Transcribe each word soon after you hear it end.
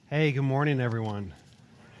Hey, good morning, everyone.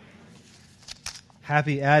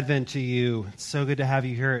 Happy Advent to you. It's so good to have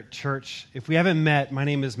you here at church. If we haven't met, my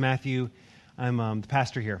name is Matthew. I'm the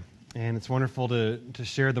pastor here, and it's wonderful to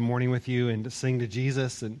share the morning with you and to sing to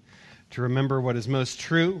Jesus and to remember what is most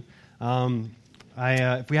true.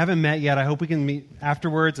 If we haven't met yet, I hope we can meet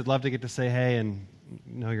afterwards. I'd love to get to say hey and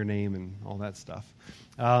know your name and all that stuff.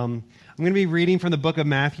 I'm going to be reading from the book of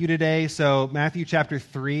Matthew today. So Matthew chapter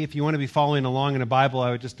 3, if you want to be following along in a Bible,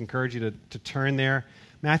 I would just encourage you to turn there.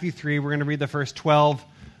 Matthew 3, we're going to read the first 12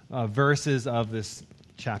 verses of this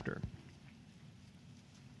chapter.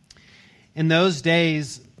 In those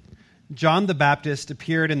days, John the Baptist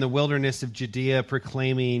appeared in the wilderness of Judea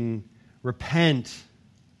proclaiming, "Repent,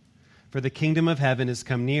 for the kingdom of heaven has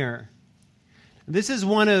come near." This is the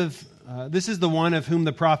one of whom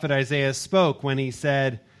the prophet Isaiah spoke when he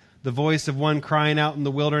said, "The voice of one crying out in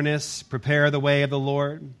the wilderness, prepare the way of the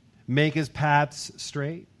Lord, make his paths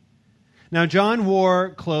straight." Now John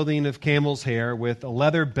wore clothing of camel's hair with a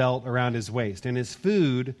leather belt around his waist, and his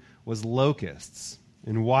food was locusts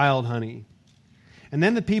and wild honey. And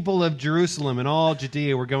then the people of Jerusalem and all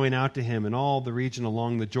Judea were going out to him and all the region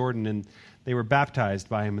along the Jordan, and they were baptized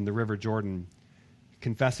by him in the river Jordan,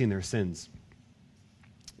 confessing their sins.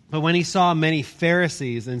 But when he saw many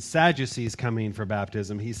Pharisees and Sadducees coming for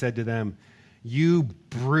baptism, he said to them, "You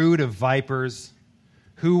brood of vipers,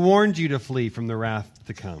 who warned you to flee from the wrath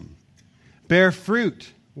to come? Bear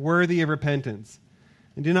fruit worthy of repentance,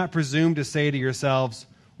 and do not presume to say to yourselves,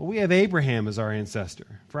 'Well, we have Abraham as our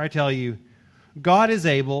ancestor.' For I tell you, God is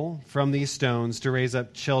able from these stones to raise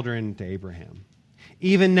up children to Abraham.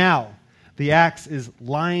 Even now, the axe is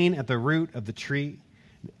lying at the root of the tree.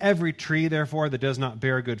 Every tree, therefore, that does not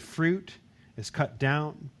bear good fruit is cut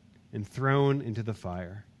down and thrown into the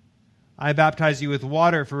fire. I baptize you with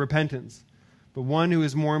water for repentance, but one who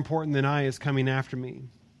is more important than I is coming after me.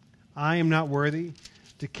 I am not worthy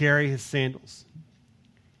to carry his sandals.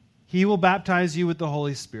 He will baptize you with the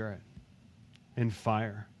Holy Spirit and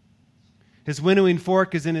fire. His winnowing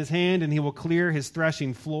fork is in his hand, and he will clear his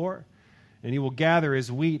threshing floor, and he will gather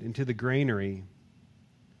his wheat into the granary,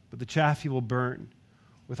 but the chaff he will burn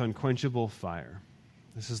with unquenchable fire."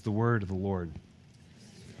 This is the word of the Lord.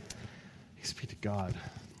 Thanks be to God.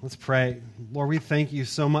 Let's pray. Lord, we thank you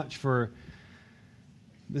so much for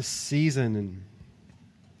this season, and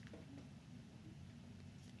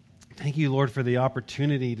thank you, Lord, for the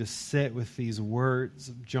opportunity to sit with these words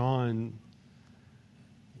of John,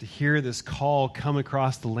 to hear this call come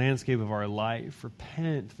across the landscape of our life.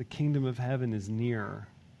 Repent, the kingdom of heaven is near.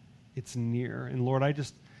 It's near. And Lord,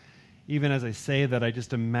 even as I say that, I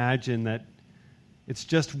just imagine that it's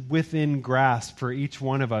just within grasp for each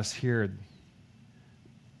one of us here,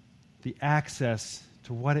 the access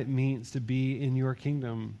to what it means to be in your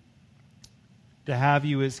kingdom, to have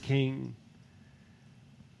you as king.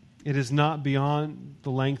 It is not beyond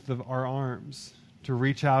the length of our arms to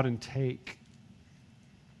reach out and take.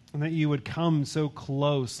 And that you would come so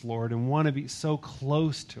close, Lord, and want to be so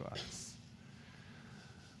close to us.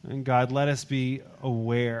 And God, let us be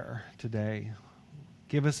aware today.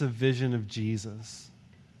 Give us a vision of Jesus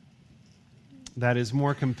that is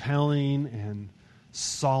more compelling and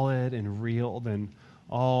solid and real than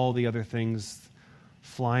all the other things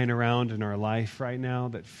flying around in our life right now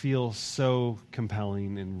that feel so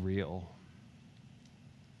compelling and real.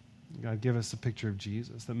 God, give us a picture of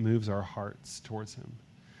Jesus that moves our hearts towards him.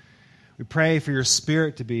 We pray for your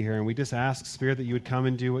Spirit to be here, and we just ask, Spirit, that you would come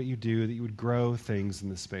and do what you do, that you would grow things in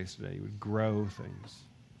this space today. You would grow things.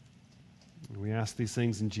 And we ask these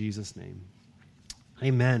things in Jesus' name.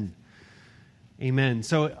 Amen. Amen.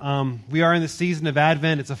 So we are in the season of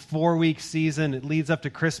Advent. It's a 4-week season. It leads up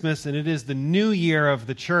to Christmas, and it is the new year of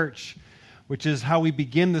the church, which is how we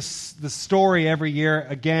begin the story every year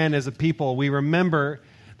again as a people. We remember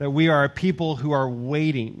that we are a people who are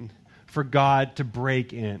waiting for God to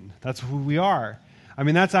break in. That's who we are. I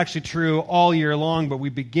mean, that's actually true all year long, but we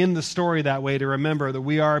begin the story that way to remember that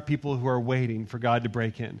we are people who are waiting for God to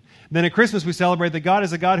break in. And then at Christmas, we celebrate that God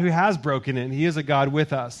is a God who has broken in. He is a God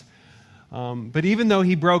with us. But even though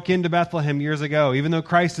he broke into Bethlehem years ago, even though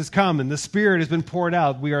Christ has come and the Spirit has been poured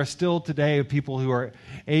out, we are still today people who are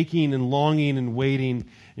aching and longing and waiting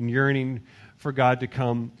and yearning for God to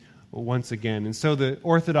come once again. And so the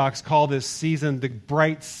Orthodox call this season the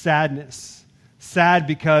bright sadness. Sad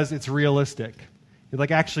because it's realistic. It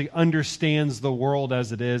actually understands the world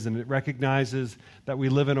as it is, and it recognizes that we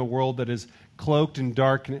live in a world that is cloaked in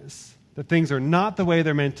darkness, that things are not the way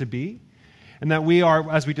they're meant to be, and that we are,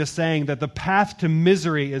 as we just sang, that the path to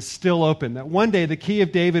misery is still open, that one day the key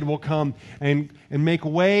of David will come and make a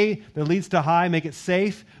way that leads to high, make it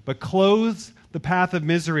safe, but close the path of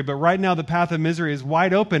misery, but right now the path of misery is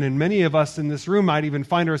wide open, and many of us in this room might even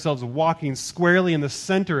find ourselves walking squarely in the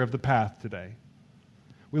center of the path today.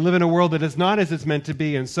 We live in a world that is not as it's meant to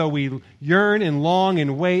be, and so we yearn and long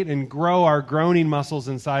and wait and grow our groaning muscles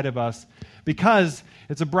inside of us because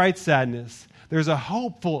it's a bright sadness. There's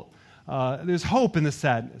hope in the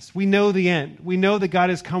sadness. We know the end. We know that God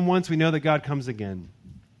has come once. We know that God comes again.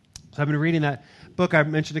 So I've been reading that book I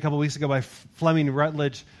mentioned a couple weeks ago by Fleming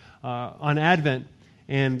Rutledge on Advent,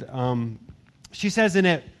 and she says in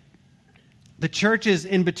it, the church is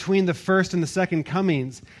in between the first and the second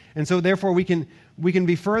comings, and so therefore we can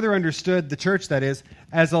be further understood, the church that is,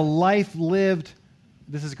 as a life lived,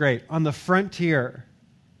 this is great, on the frontier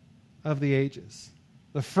of the ages.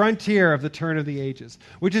 The frontier of the turn of the ages.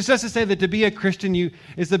 Which is just to say that to be a Christian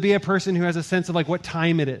is to be a person who has a sense of like what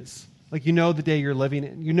time it is. Like you know the day you're living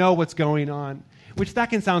in. You know what's going on. Which that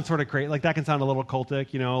can sound sort of crazy. Like that can sound a little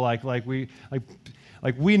cultic, you know, like we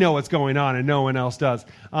know what's going on and no one else does.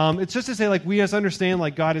 It's just to say like we just understand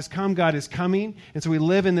like God has come, God is coming, and so we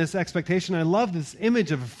live in this expectation. I love this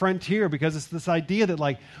image of a frontier because it's this idea that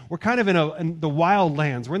like we're kind of in the wild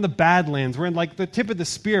lands, we're in the badlands, we're in like the tip of the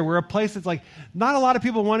spear, we're a place that's like not a lot of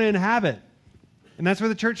people want to inhabit. And that's where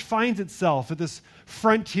the church finds itself, at this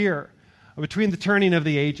frontier between the turning of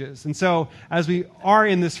the ages. And so as we are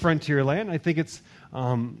in this frontier land, I think it's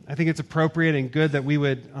appropriate and good that we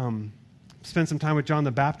would spend some time with John the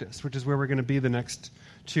Baptist, which is where we're going to be the next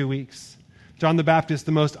 2 weeks. John the Baptist,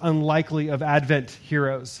 the most unlikely of Advent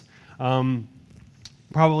heroes.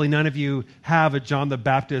 Probably none of you have a John the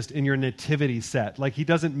Baptist in your nativity set. Like, he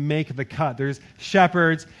doesn't make the cut. There's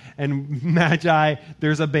shepherds and magi.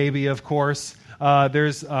 There's a baby, of course.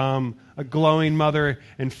 There's a glowing mother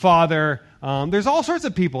and father. There's all sorts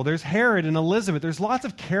of people. There's Herod and Elizabeth. There's lots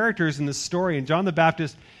of characters in this story, and John the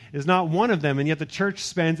Baptist is not one of them, and yet the church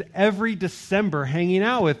spends every December hanging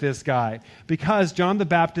out with this guy because John the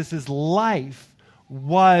Baptist's life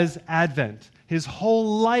was Advent. His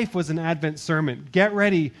whole life was an Advent sermon. Get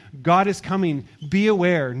ready. God is coming. Be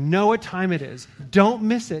aware. Know what time it is. Don't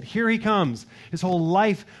miss it. Here he comes. His whole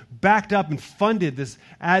life backed up and funded this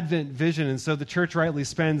Advent vision, and so the church rightly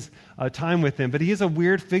spends time with him. But he is a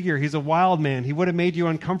weird figure. He's a wild man. He would have made you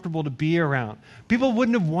uncomfortable to be around. People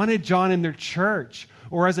wouldn't have wanted John in their church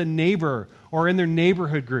or as a neighbor or in their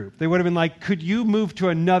neighborhood group. They would have been like, could you move to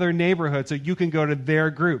another neighborhood so you can go to their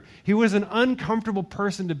group? He was an uncomfortable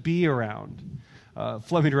person to be around.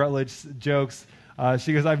 Fleming Rutledge jokes,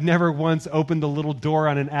 she goes, I've never once opened the little door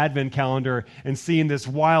on an Advent calendar and seen this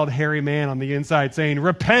wild, hairy man on the inside saying,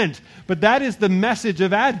 repent. But that is the message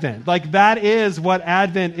of Advent. Like, that is what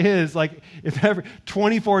Advent is. Like, if ever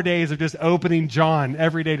 24 days of just opening John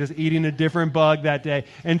every day, just eating a different bug that day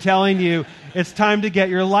and telling you it's time to get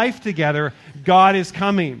your life together. God is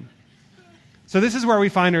coming. So this is where we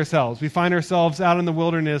find ourselves. We find ourselves out in the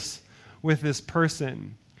wilderness with this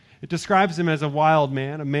person. It describes him as a wild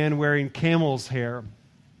man, a man wearing camel's hair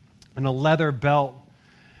and a leather belt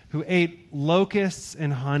who ate locusts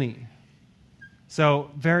and honey.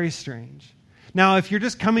 So, very strange. Now, if you're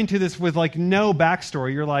just coming to this with like no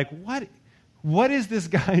backstory, you're like, what is this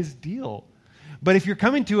guy's deal? But if you're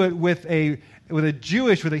coming to it with a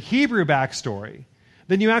Hebrew backstory,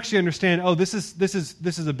 then you actually understand, oh, this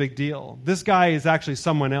is a big deal. This guy is actually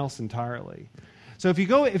someone else entirely. So if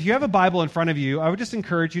you have a Bible in front of you, I would just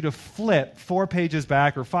encourage you to flip 4 pages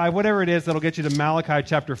back or 5, whatever it is that'll get you to Malachi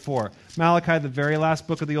chapter 4. Malachi, the very last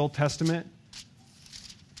book of the Old Testament.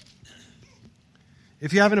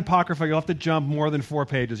 If you have an Apocrypha, you'll have to jump more than 4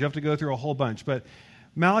 pages. You have to go through a whole bunch. But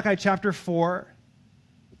Malachi chapter 4,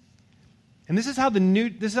 and this is how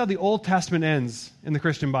the Old Testament ends in the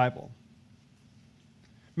Christian Bible.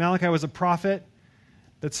 Malachi was a prophet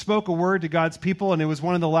that spoke a word to God's people, and it was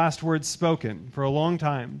one of the last words spoken for a long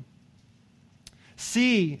time.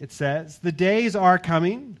 See, it says, the days are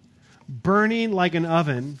coming, burning like an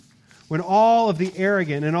oven, when all of the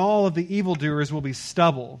arrogant and all of the evildoers will be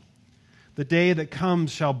stubble. The day that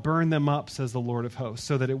comes shall burn them up, says the Lord of hosts,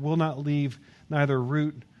 so that it will not leave neither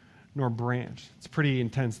root nor branch. It's pretty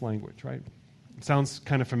intense language, right? It sounds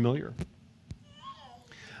kind of familiar.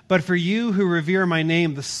 But for you who revere my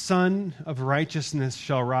name, the Sun of Righteousness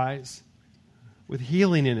shall rise with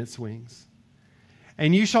healing in its wings.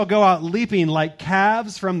 And you shall go out leaping like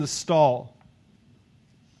calves from the stall.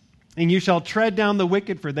 And you shall tread down the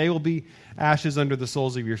wicked, for they will be ashes under the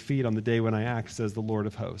soles of your feet on the day when I act, says the Lord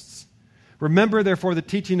of hosts. Remember, therefore, the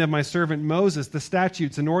teaching of my servant Moses, the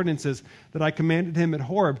statutes and ordinances that I commanded him at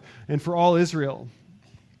Horeb, and for all Israel.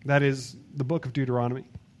 That is the book of Deuteronomy.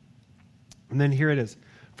 And then here it is.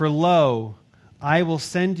 For lo, I will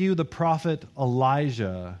send you the prophet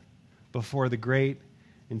Elijah before the great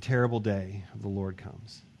and terrible day of the Lord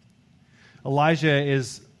comes. Elijah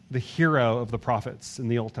is the hero of the prophets in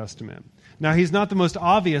the Old Testament. Now, he's not the most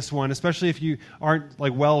obvious one, especially if you aren't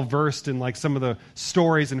like well versed in like some of the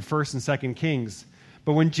stories in 1st and 2nd Kings.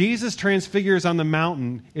 But when Jesus transfigures on the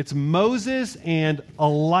mountain, it's Moses and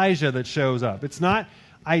Elijah that shows up. It's not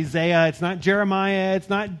Isaiah, it's not Jeremiah, it's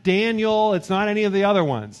not Daniel, it's not any of the other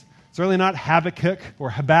ones. It's really not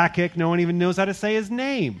Habakkuk. No one even knows how to say his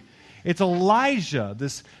name. It's Elijah,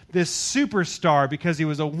 this superstar, because he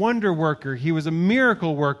was a wonder worker, he was a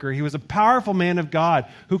miracle worker, he was a powerful man of God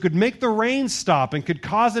who could make the rain stop and could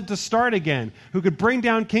cause it to start again, who could bring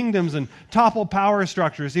down kingdoms and topple power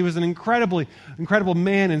structures. He was an incredible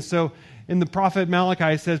man. And so in the prophet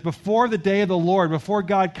Malachi, it says, before the day of the Lord, before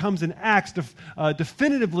God comes and acts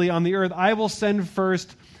definitively on the earth, I will send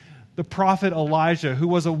first the prophet Elijah, who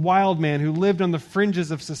was a wild man, who lived on the fringes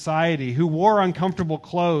of society, who wore uncomfortable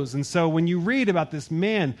clothes. And so when you read about this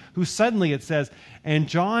man who suddenly, it says, and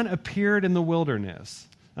John appeared in the wilderness.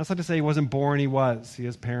 That's not to say he wasn't born, he was. He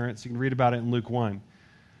has parents. You can read about it in Luke 1.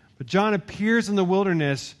 But John appears in the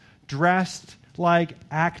wilderness dressed like,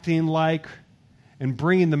 acting like, and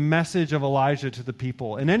bringing the message of Elijah to the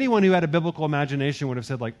people. And anyone who had a biblical imagination would have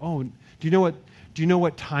said like, oh, do you know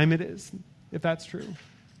what time it is, if that's true?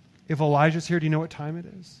 If Elijah's here, do you know what time it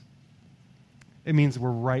is? It means we're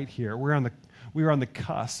right here. We're on the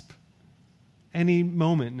cusp. Any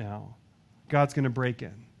moment now, God's going to break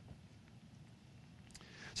in.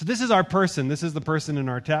 So this is our person. This is the person in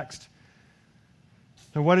our text.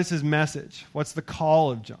 Now, what is his message? What's the call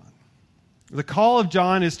of John? The call of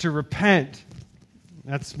John is to repent.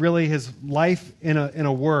 That's really his life in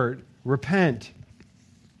a word. Repent.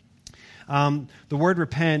 The word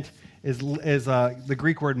repent is the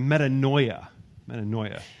Greek word metanoia.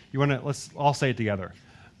 Metanoia. You want to? Let's all say it together.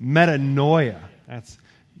 Metanoia.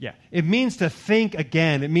 It means to think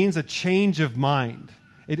again. It means a change of mind.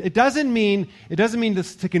 It doesn't mean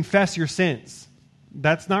to confess your sins.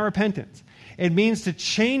 That's not repentance. It means to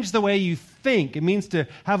change the way you think. It means to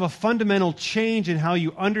have a fundamental change in how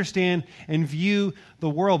you understand and view the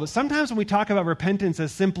world. But sometimes when we talk about repentance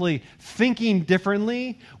as simply thinking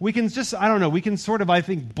differently, we can sort of, I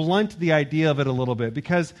think, blunt the idea of it a little bit.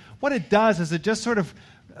 Because what it does is it just sort of,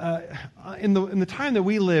 in the time that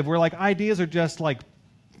we live, where like ideas are just like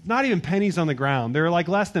not even pennies on the ground. They're like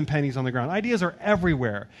less than pennies on the ground. Ideas are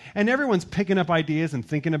everywhere. And everyone's picking up ideas and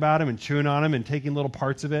thinking about them and chewing on them and taking little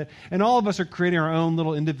parts of it. And all of us are creating our own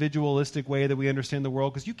little individualistic way that we understand the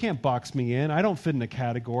world, because you can't box me in. I don't fit in a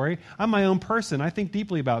category. I'm my own person. I think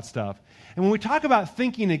deeply about stuff. And when we talk about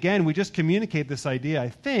thinking again, we just communicate this idea, I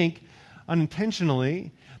think,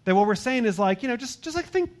 unintentionally, that what we're saying is like, just like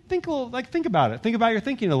think a little, like think about it. Think about your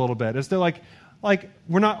thinking a little bit. As though like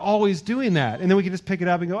we're not always doing that. And then we can just pick it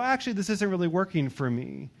up and go, actually, this isn't really working for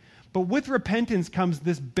me. But with repentance comes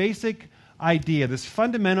this basic idea, this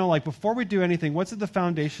fundamental, like before we do anything, what's at the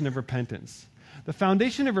foundation of repentance? The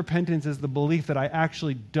foundation of repentance is the belief that I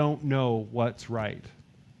actually don't know what's right,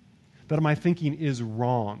 that my thinking is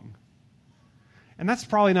wrong. And that's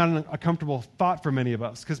probably not a comfortable thought for many of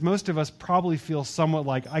us, because most of us probably feel somewhat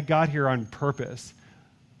like, I got here on purpose.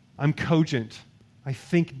 I'm cogent. I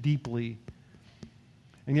think deeply.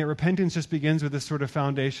 And yet repentance just begins with this sort of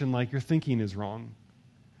foundation, like your thinking is wrong.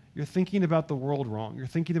 You're thinking about the world wrong. You're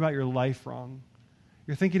thinking about your life wrong.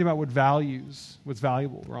 You're thinking about what's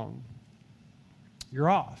valuable wrong. You're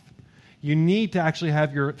off. You need to actually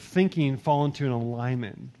have your thinking fall into an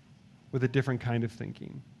alignment with a different kind of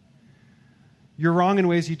thinking. You're wrong in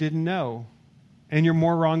ways you didn't know, and you're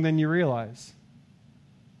more wrong than you realize.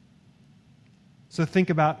 So think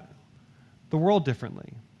about the world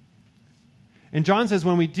differently. And John says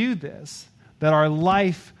when we do this, that our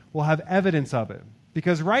life will have evidence of it.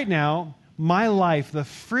 Because right now, my life, the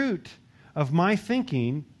fruit of my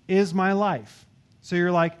thinking is my life. So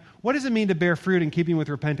you're like, what does it mean to bear fruit in keeping with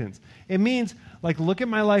repentance? It means, like, look at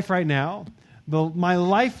my life right now. My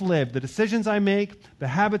life lived, the decisions I make, the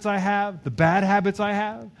habits I have, the bad habits I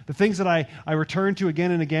have, the things that I return to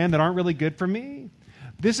again and again that aren't really good for me.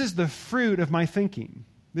 This is the fruit of my thinking.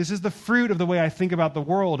 This is the fruit of the way I think about the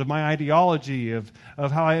world, of my ideology, of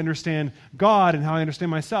how I understand God and how I understand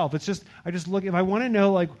myself. It's just, I just look, if I want to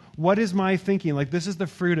know, like, what is my thinking? Like, this is the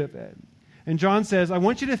fruit of it. And John says, I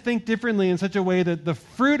want you to think differently in such a way that the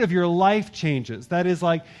fruit of your life changes. That is,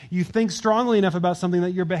 like, you think strongly enough about something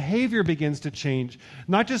that your behavior begins to change.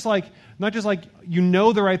 Not just like you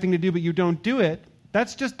know the right thing to do, but you don't do it.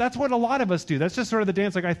 That's what a lot of us do. That's just sort of the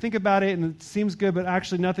dance. Like, I think about it and it seems good, but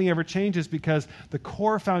actually nothing ever changes because the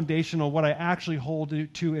core foundational, what I actually hold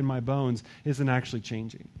to in my bones, isn't actually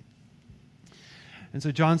changing. And so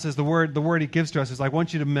John says the word he gives to us is, I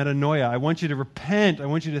want you to metanoia. I want you to repent. I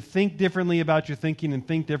want you to think differently about your thinking and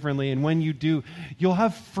think differently. And when you do, you'll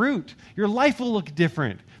have fruit. Your life will look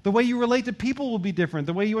different. The way you relate to people will be different.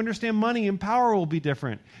 The way you understand money and power will be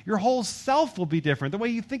different. Your whole self will be different. The way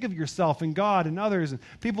you think of yourself and God and others and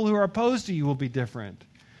people who are opposed to you will be different,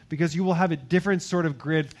 because you will have a different sort of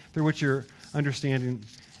grid through which you're understanding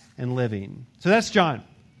and living. So that's John.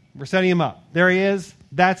 We're setting him up. There he is.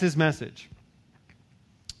 That's his message.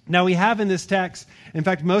 Now we have in this text, in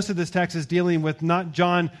fact, most of this text is dealing with not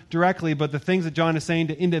John directly, but the things that John is saying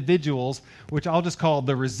to individuals, which I'll just call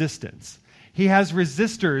the resistance. He has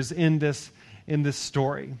resistors in this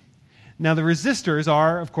story. Now the resistors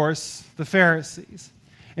are, of course, the Pharisees.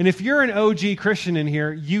 And if you're an OG Christian in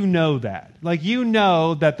here, you know that. Like, you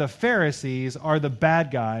know that the Pharisees are the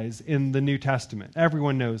bad guys in the New Testament.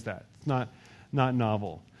 Everyone knows that. It's not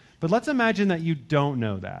novel. But let's imagine that you don't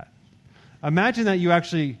know that. Imagine that you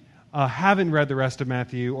actually haven't read the rest of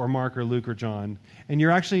Matthew or Mark or Luke or John, and you're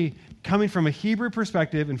actually coming from a Hebrew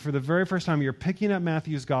perspective, and for the very first time you're picking up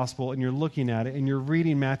Matthew's gospel and you're looking at it, and you're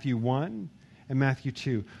reading Matthew 1 and Matthew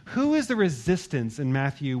 2. Who is the resistance in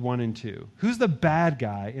Matthew 1 and 2? Who's the bad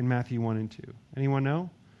guy in Matthew 1 and 2? Anyone know?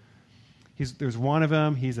 There's one of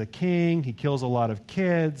them. He's a king. He kills a lot of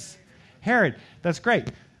kids. Herod. That's great.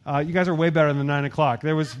 You guys are way better than 9 o'clock.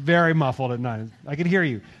 There was very muffled at 9. I could hear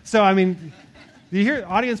you. So, I mean, you hear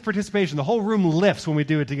audience participation. The whole room lifts when we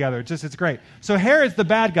do it together. It's great. So Herod's the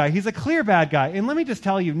bad guy. He's a clear bad guy. And let me just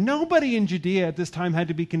tell you, nobody in Judea at this time had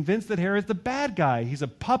to be convinced that Herod's the bad guy. He's a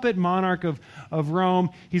puppet monarch of Rome.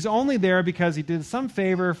 He's only there because he did some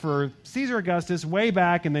favor for Caesar Augustus way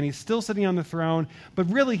back, and then he's still sitting on the throne.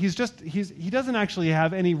 But really, he doesn't actually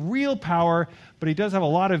have any real power, but he does have a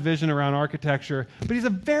lot of vision around architecture. But he's a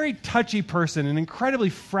very touchy person, an incredibly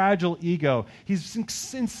fragile ego. He's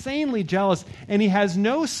insanely jealous, and he has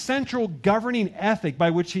no central governing ethic by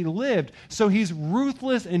which he lived. So he's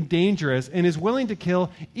ruthless and dangerous and is willing to kill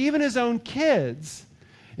even his own kids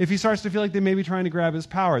if he starts to feel like they may be trying to grab his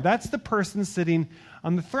power. That's the person sitting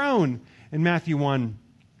on the throne in Matthew 1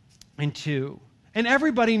 and 2. And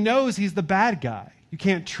everybody knows he's the bad guy. You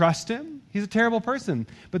can't trust him. He's a terrible person.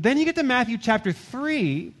 But then you get to Matthew chapter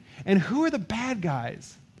 3, and who are the bad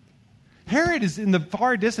guys? Herod is in the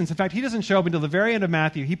far distance. In fact, he doesn't show up until the very end of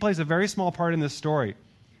Matthew. He plays a very small part in this story.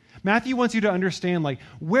 Matthew wants you to understand,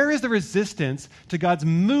 where is the resistance to God's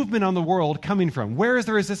movement on the world coming from? Where is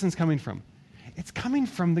the resistance coming from? It's coming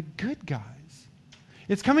from the good guys.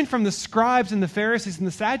 It's coming from the scribes and the Pharisees and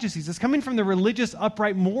the Sadducees. It's coming from the religious,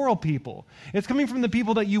 upright, moral people. It's coming from the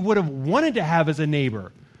people that you would have wanted to have as a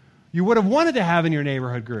neighbor. You would have wanted to have in your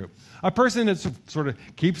neighborhood group. A person that sort of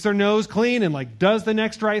keeps their nose clean and does the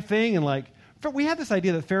next right thing. And we had this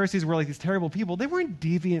idea that Pharisees were these terrible people. They weren't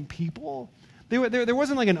deviant people. There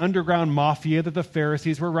wasn't an underground mafia that the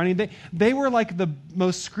Pharisees were running. They were the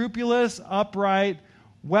most scrupulous, upright,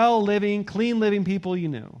 well-living, clean-living people you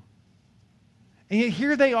knew. And yet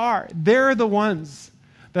here they are. They're the ones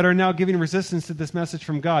that are now giving resistance to this message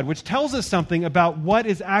from God, which tells us something about what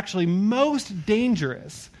is actually most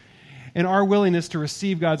dangerous in our willingness to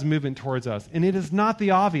receive God's movement towards us. And it is not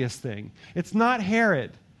the obvious thing. It's not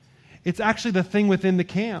Herod. It's actually the thing within the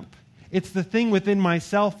camp. It's the thing within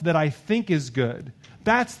myself that I think is good.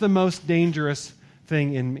 That's the most dangerous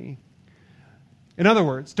thing in me. In other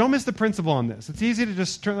words, don't miss the principle on this. It's easy to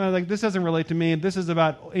just turn, this doesn't relate to me. This is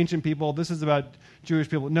about ancient people. This is about Jewish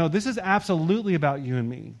people. No, this is absolutely about you and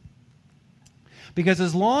me. Because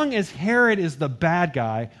as long as Herod is the bad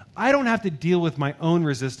guy, I don't have to deal with my own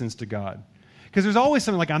resistance to God. Because there's always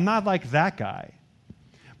something I'm not like that guy.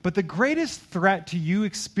 But the greatest threat to you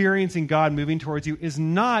experiencing God moving towards you is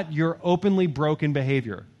not your openly broken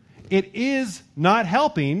behavior. It is not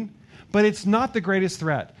helping, but it's not the greatest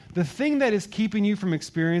threat. The thing that is keeping you from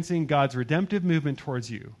experiencing God's redemptive movement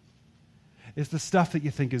towards you is the stuff that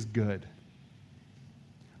you think is good.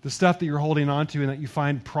 The stuff that you're holding on to and that you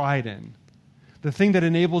find pride in. The thing that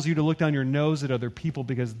enables you to look down your nose at other people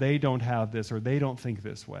because they don't have this or they don't think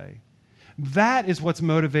this way. That is what's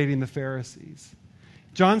motivating the Pharisees.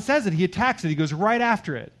 John says it. He attacks it. He goes right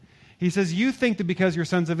after it. He says, you think that because you're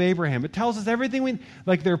sons of Abraham. It tells us everything.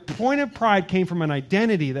 Their point of pride came from an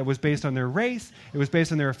identity that was based on their race. It was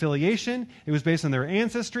based on their affiliation. It was based on their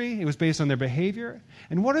ancestry. It was based on their behavior.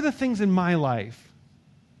 And what are the things in my life?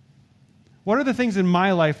 What are the things in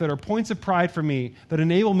my life that are points of pride for me that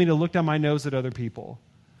enable me to look down my nose at other people?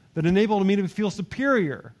 That enable me to feel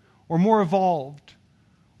superior or more evolved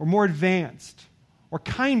or more advanced or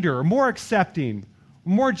kinder or more accepting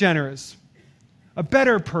or more generous? A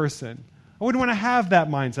better person. I wouldn't want to have that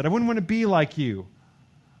mindset. I wouldn't want to be like you.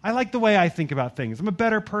 I like the way I think about things. I'm a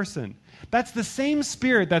better person. That's the same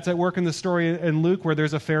spirit that's at work in the story in Luke where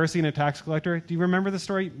there's a Pharisee and a tax collector. Do you remember the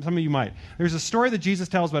story? Some of you might. There's a story that Jesus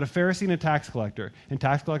tells about a Pharisee and a tax collector. And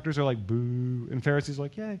tax collectors are like, boo. And Pharisees are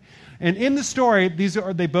like, yay. And in the story,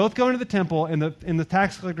 they both go into the temple, and the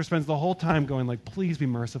tax collector spends the whole time going like, please be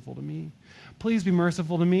merciful to me. Please be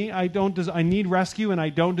merciful to me. I need rescue, and I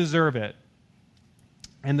don't deserve it.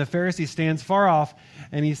 And the Pharisee stands far off,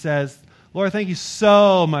 and he says, Lord, thank you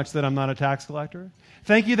so much that I'm not a tax collector.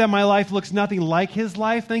 Thank you that my life looks nothing like his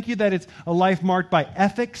life. Thank you that it's a life marked by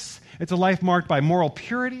ethics. It's a life marked by moral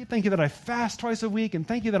purity. Thank you that I fast twice a week. And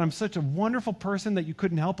thank you that I'm such a wonderful person that you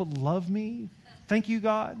couldn't help but love me. Thank you,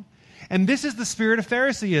 God. And this is the spirit of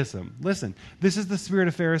Phariseeism. Listen, this is the spirit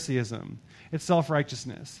of Phariseeism. It's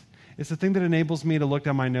self-righteousness. It's the thing that enables me to look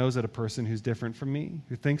down my nose at a person who's different from me,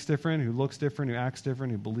 who thinks different, who looks different, who acts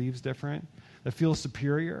different, who believes different, that feels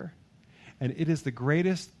superior. And it is the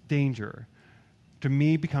greatest danger to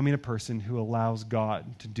me becoming a person who allows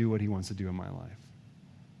God to do what he wants to do in my life.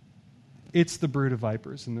 It's the brood of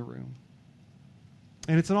vipers in the room.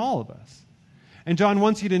 And it's in all of us. And John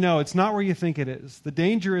wants you to know it's not where you think it is. The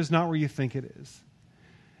danger is not where you think it is.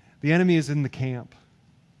 The enemy is in the camp.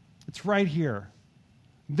 It's right here.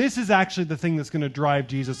 This is actually the thing that's going to drive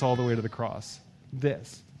Jesus all the way to the cross.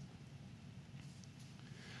 This.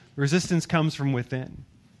 Resistance comes from within.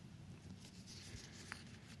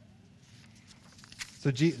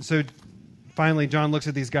 So finally, John looks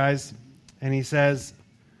at these guys, and he says,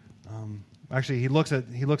 he looks at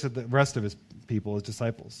the rest of his people, his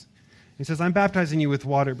disciples. He says, I'm baptizing you with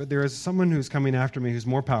water, but there is someone who's coming after me who's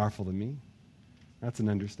more powerful than me. That's an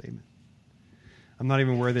understatement. I'm not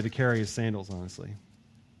even worthy to carry his sandals, honestly.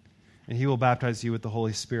 And he will baptize you with the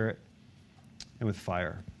Holy Spirit and with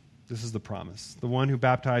fire. This is the promise. The one who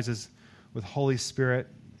baptizes with Holy Spirit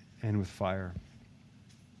and with fire.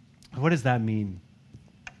 What does that mean?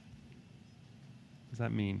 What does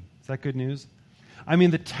that mean? Is that good news? I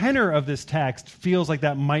mean, the tenor of this text feels like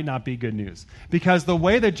that might not be good news, because the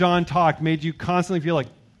way that John talked made you constantly feel like,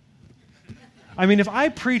 I mean, if I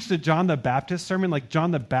preached a John the Baptist sermon like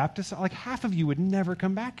John the Baptist, like half of you would never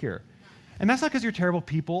come back here. And that's not because you're terrible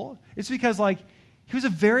people. It's because, like, he was a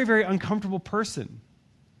very, very uncomfortable person,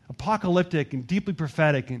 apocalyptic and deeply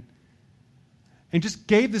prophetic, and just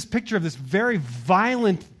gave this picture of this very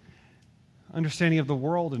violent understanding of the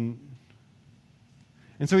world. And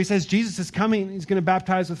so he says Jesus is coming. He's going to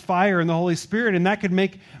baptize with fire and the Holy Spirit, and that could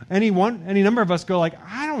make any number of us go like,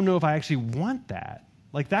 I don't know if I actually want that.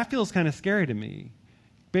 Like, that feels kind of scary to me,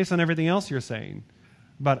 based on everything else you're saying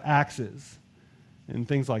about axes and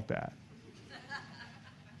things like that.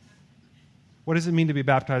 What does it mean to be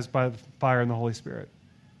baptized by the fire and the Holy Spirit?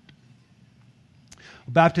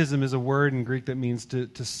 Baptism is a word in Greek that means to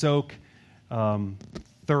soak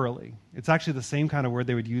thoroughly. It's actually the same kind of word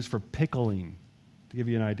they would use for pickling, to give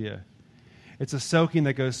you an idea. It's a soaking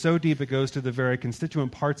that goes so deep it goes to the very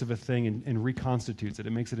constituent parts of a thing and reconstitutes it.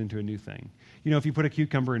 It makes it into a new thing. You know, if you put a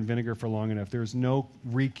cucumber in vinegar for long enough, there's no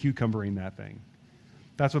re-cucumbering that thing.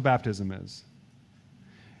 That's what baptism is.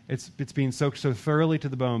 It's being soaked so thoroughly to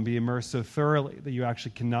the bone, be immersed so thoroughly that you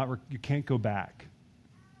actually can't go back.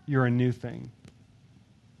 You're a new thing.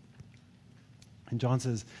 And John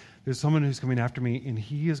says, there's someone who's coming after me, and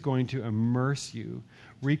he is going to immerse you,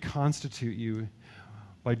 reconstitute you,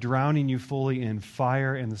 by drowning you fully in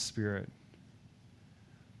fire and the Spirit.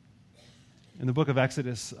 In the book of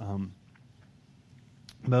Exodus,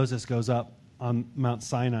 Moses goes up on Mount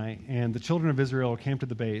Sinai, and the children of Israel came to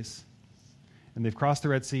the base, and they've crossed the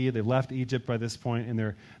Red Sea, they've left Egypt by this point, and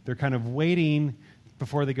they're kind of waiting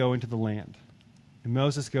before they go into the land. And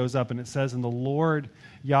Moses goes up, and it says, and the Lord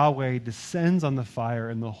Yahweh descends on the fire,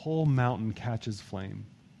 and the whole mountain catches flame.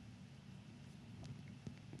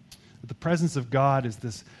 The presence of God is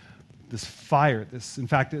this fire. In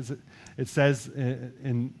fact, it says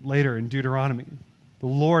later in Deuteronomy, the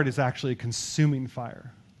Lord is actually a consuming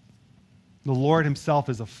fire. The Lord himself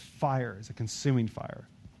is a fire, is a consuming fire,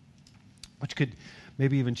 which could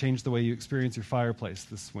maybe even change the way you experience your fireplace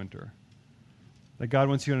this winter. That God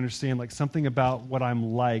wants you to understand, like, something about what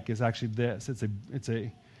I'm like is actually this. It's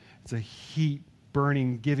a heat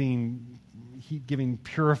burning, giving,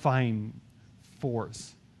 purifying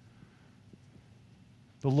force.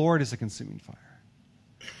 The Lord is a consuming fire.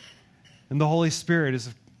 And the Holy Spirit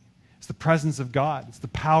is the presence of God. It's the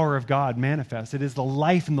power of God manifest. It is the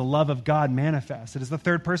life and the love of God manifest. It is the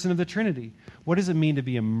third person of the Trinity. What does it mean to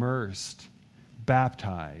be immersed,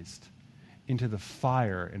 baptized into the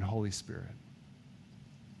fire and Holy Spirit?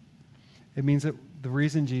 It means that the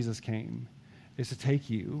reason Jesus came is to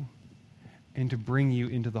take you and to bring you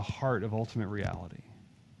into the heart of ultimate reality.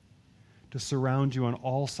 to surround you on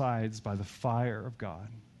all sides by the fire of God,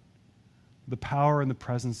 the power and the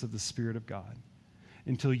presence of the Spirit of God,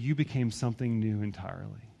 until you became something new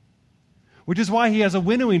entirely. Which is why he has a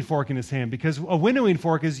winnowing fork in his hand, because a winnowing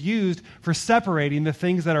fork is used for separating the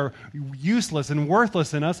things that are useless and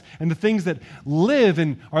worthless in us and the things that live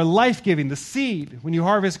and are life-giving, the seed. When you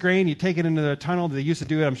harvest grain, you take it into the tunnel. They used to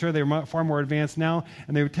do it. I'm sure they're far more advanced now.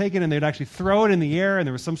 And they would take it and they'd actually throw it in the air, and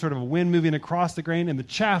there was some sort of a wind moving across the grain, and the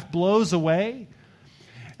chaff blows away,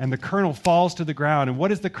 and the kernel falls to the ground. And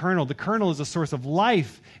what is the kernel? The kernel is a source of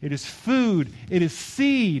life. It is food. It is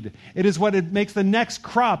seed. It is what it makes the next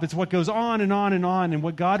crop. It's what goes on and on and on, and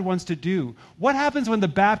what God wants to do. What happens when the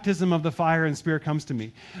baptism of the fire and Spirit comes to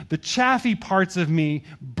me? The chaffy parts of me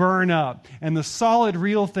burn up, and the solid,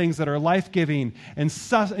 real things that are life-giving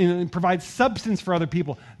and provide substance for other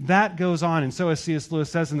people, that goes on. And so, as C.S. Lewis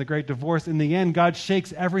says in The Great Divorce, in the end, God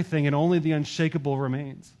shakes everything, and only the unshakable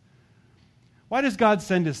remains. Why does God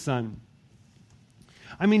send his son?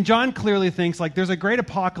 I mean, John clearly thinks like there's a great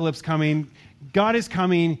apocalypse coming. God is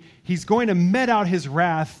coming. He's going to met out his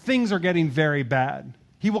wrath. Things are getting very bad.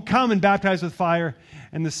 He will come and baptize with fire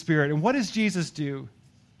and the Spirit. And what does Jesus do?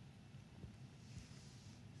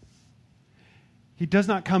 He does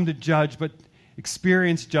not come to judge, but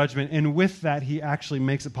experience judgment. And with that, he actually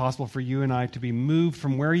makes it possible for you and I to be moved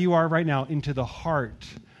from where you are right now into the heart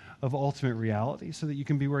of ultimate reality so that you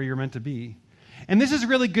can be where you're meant to be. And this is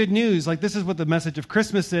really good news. Like, this is what the message of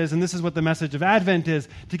Christmas is, and this is what the message of Advent is,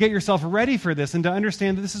 to get yourself ready for this and to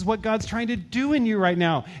understand that this is what God's trying to do in you right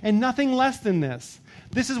now, and nothing less than this.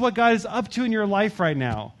 This is what God is up to in your life right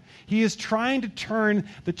now. He is trying to turn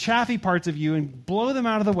the chaffy parts of you and blow them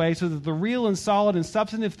out of the way so that the real and solid and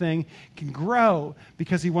substantive thing can grow,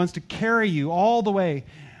 because he wants to carry you all the way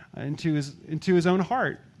into his own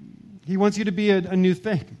heart. He wants you to be a new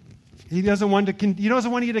thing. He doesn't want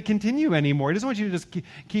you to continue anymore. He doesn't want you to just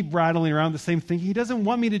keep rattling around the same thing. He doesn't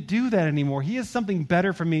want me to do that anymore. He has something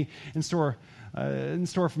better for me in store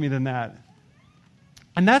for me than that.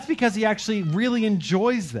 And that's because he actually really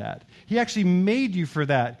enjoys that. He actually made you for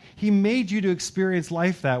that. He made you to experience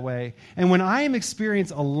life that way. And when I am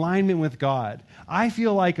experiencing alignment with God, I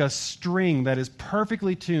feel like a string that is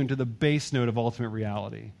perfectly tuned to the bass note of ultimate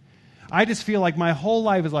reality. I just feel like my whole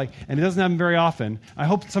life is like, and it doesn't happen very often. I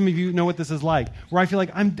hope some of you know what this is like, where I feel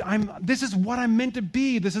like this is what I'm meant to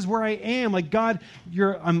be. This is where I am. Like, God,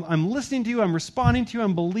 I'm listening to you. I'm responding to you.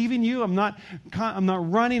 I'm believing you. I'm not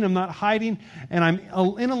running. I'm not hiding. And I'm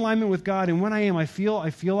in alignment with God. And when I am, I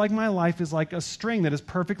feel like my life is like a string that is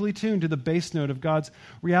perfectly tuned to the bass note of God's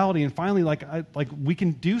reality. And finally, like we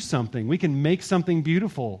can do something. We can make something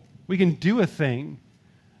beautiful. We can do a thing.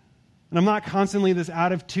 And I'm not constantly this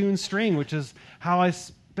out-of-tune string, which is how I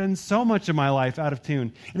spend so much of my life out of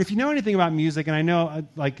tune. And if you know anything about music, and I know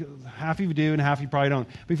like half of you do and half of you probably don't,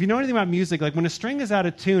 but if you know anything about music, like when a string is out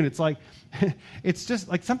of tune, it's like it's just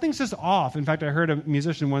like something's just off. In fact, I heard a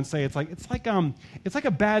musician once say it's like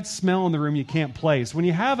a bad smell in the room you can't place. When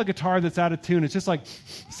you have a guitar that's out of tune, it's just like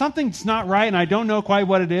something's not right, and I don't know quite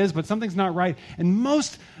what it is, but something's not right. And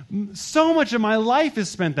so much of my life is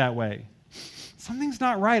spent that way. Something's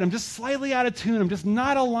not right. I'm just slightly out of tune. I'm just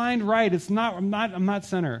not aligned right. I'm not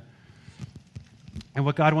center. And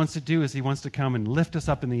what God wants to do is he wants to come and lift us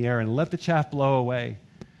up in the air and let the chaff blow away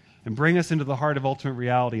and bring us into the heart of ultimate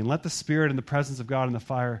reality and let the Spirit and the presence of God and the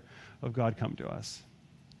fire of God come to us.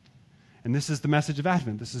 And this is the message of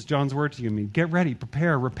Advent. This is John's word to you and me. Get ready,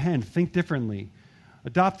 prepare, repent, think differently,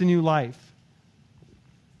 adopt a new life.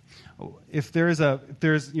 If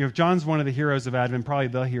John's one of the heroes of Advent, probably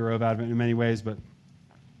the hero of Advent in many ways, but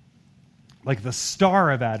like the star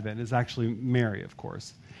of Advent is actually Mary, of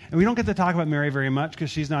course. And we don't get to talk about Mary very much because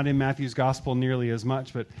she's not in Matthew's gospel nearly as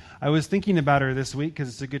much, but I was thinking about her this week because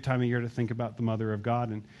it's a good time of year to think about the Mother of God.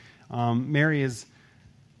 And Mary is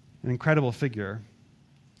an incredible figure.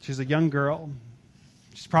 She's a young girl.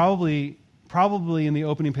 She's probably in the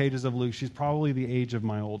opening pages of Luke, she's probably the age of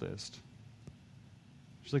my oldest.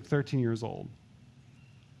 She's like 13 years old.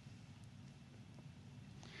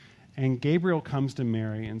 And Gabriel comes to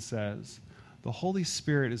Mary and says, the Holy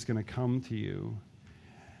Spirit is going to come to you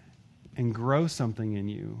and grow something in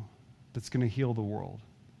you that's going to heal the world.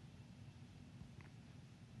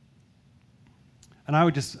 And I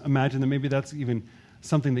would just imagine that maybe that's even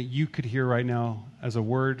something that you could hear right now as a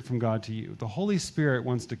word from God to you. The Holy Spirit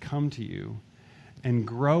wants to come to you and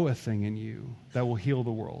grow a thing in you that will heal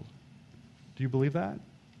the world. Do you believe that?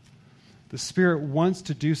 The Spirit wants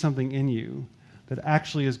to do something in you that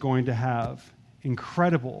actually is going to have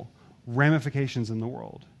incredible ramifications in the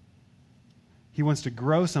world. He wants to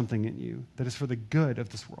grow something in you that is for the good of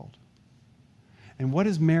this world. And what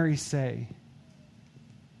does Mary say?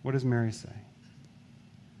 What does Mary say?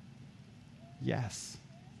 Yes.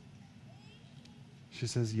 She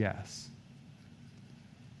says yes.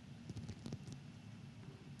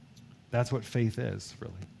 That's what faith is,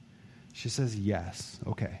 really. She says yes.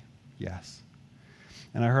 Okay, yes.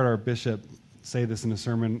 And I heard our bishop say this in a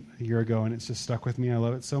sermon a year ago, and it's just stuck with me. I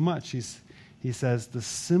love it so much. He says, the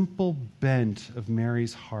simple bent of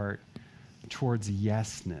Mary's heart towards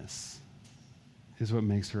yesness is what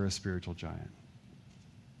makes her a spiritual giant.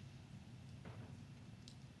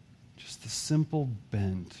 Just the simple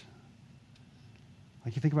bent.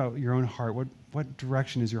 Like you think about your own heart, what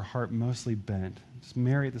direction is your heart mostly bent? Just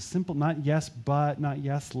Mary, the simple, not yes but, not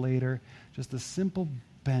yes later, just the simple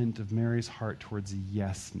bent of Mary's heart towards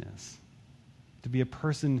yesness. To be a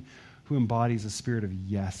person who embodies a spirit of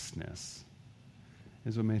yesness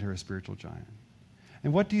is what made her a spiritual giant.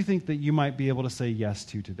 And what do you think that you might be able to say yes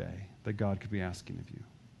to today that God could be asking of you?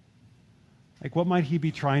 Like what might he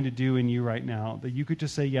be trying to do in you right now that you could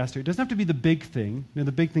just say yes to? It doesn't have to be the big thing. You know,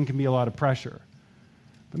 the big thing can be a lot of pressure.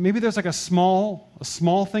 But maybe there's like a small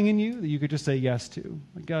thing in you that you could just say yes to.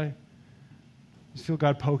 Like I just feel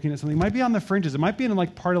God poking at something. It might be on the fringes. It might be in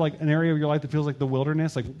like part of like an area of your life that feels like the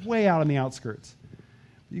wilderness, like way out on the outskirts.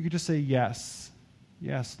 You could just say yes.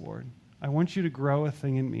 Yes, Lord. I want you to grow a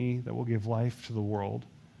thing in me that will give life to the world.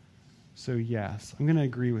 So yes, I'm going to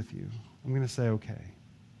agree with you. I'm going to say okay.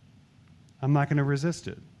 I'm not going to resist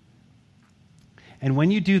it. And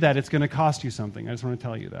when you do that, it's going to cost you something. I just want to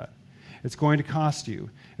tell you that. It's going to cost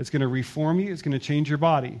you. It's going to reform you. It's going to change your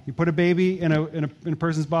body. You put a baby in a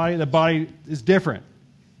person's body, the body is different.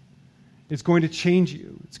 It's going to change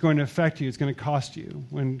you. It's going to affect you. It's going to cost you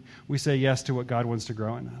when we say yes to what God wants to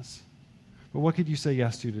grow in us. But what could you say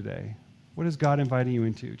yes to today? What is God inviting you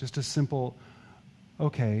into? Just a simple,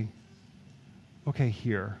 okay,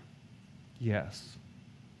 here, yes.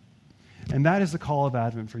 And that is the call of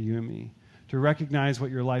Advent for you and me, to recognize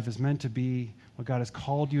what your life is meant to be, what God has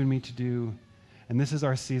called you and me to do. And this is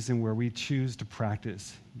our season where we choose to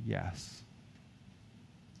practice yes.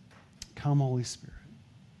 Come, Holy Spirit.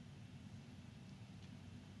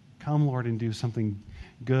 Come, Lord, and do something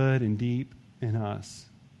good and deep in us.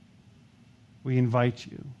 We invite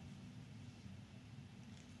you.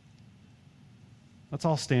 Let's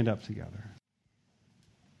all stand up together.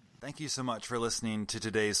 Thank you so much for listening to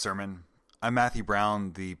today's sermon. I'm Matthew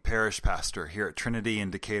Brown, the parish pastor here at Trinity in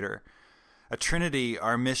Decatur. At Trinity,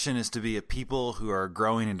 our mission is to be a people who are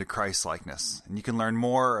growing into Christ-likeness. And you can learn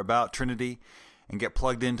more about Trinity and get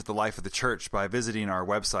plugged into the life of the church by visiting our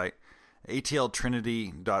website,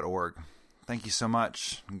 atltrinity.org. Thank you so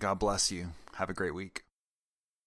much, and God bless you. Have a great week.